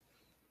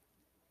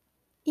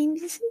In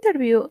this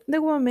interview,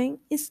 the woman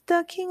is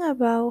talking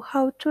about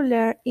how to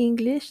learn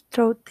English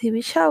through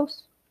TV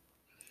shows.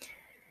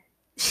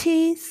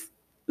 She's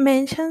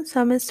mentioned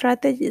some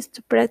strategies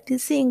to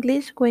practice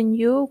English when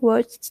you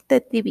watch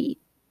the TV.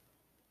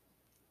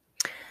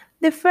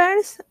 The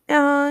first,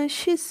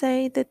 she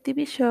said the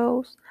TV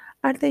shows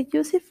are the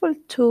useful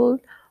tool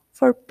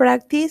for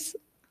practice,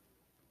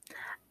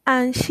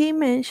 and she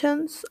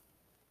mentions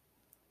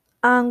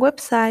on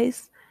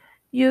websites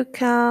you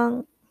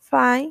can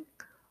find,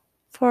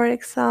 for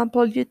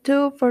example,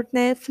 YouTube or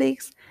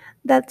Netflix,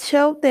 that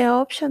show the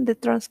option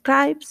that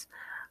transcribes,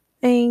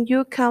 and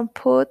you can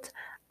put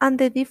on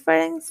the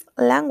different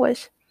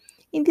language.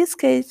 In this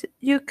case,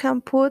 you can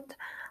put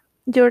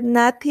your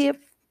native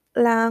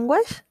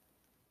language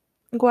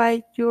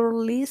while you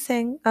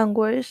listen and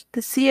watch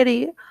the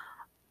series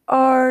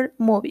or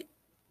movie.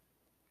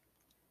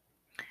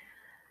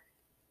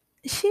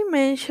 She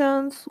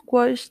mentions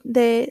watch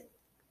the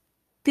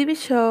TV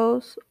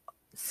shows,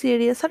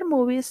 series, or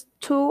movies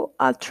 2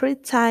 or 3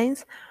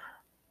 times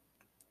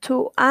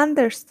to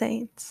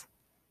understand.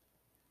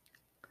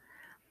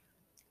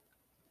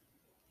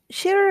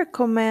 She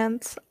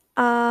recommends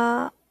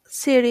a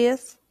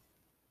series,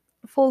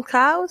 Full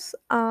House,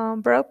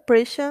 Broad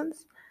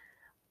Prisons,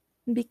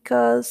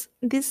 because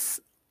these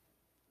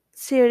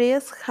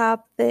series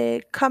have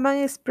the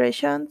common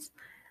expressions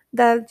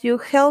that you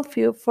help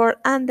you for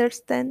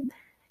understand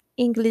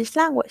English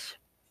language.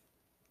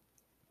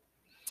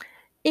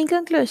 In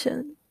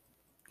conclusion,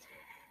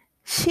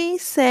 she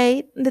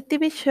said the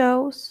TV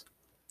shows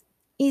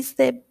is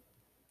the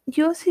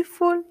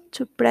useful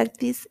to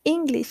practice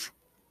English,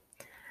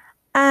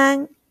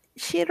 and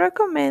she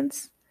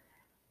recommends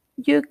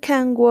you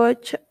can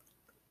watch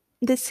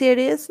the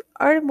series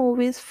or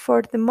movies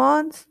for the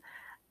months,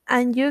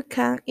 and you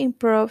can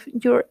improve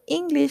your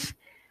English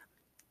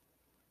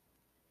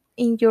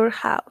in your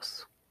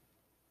house.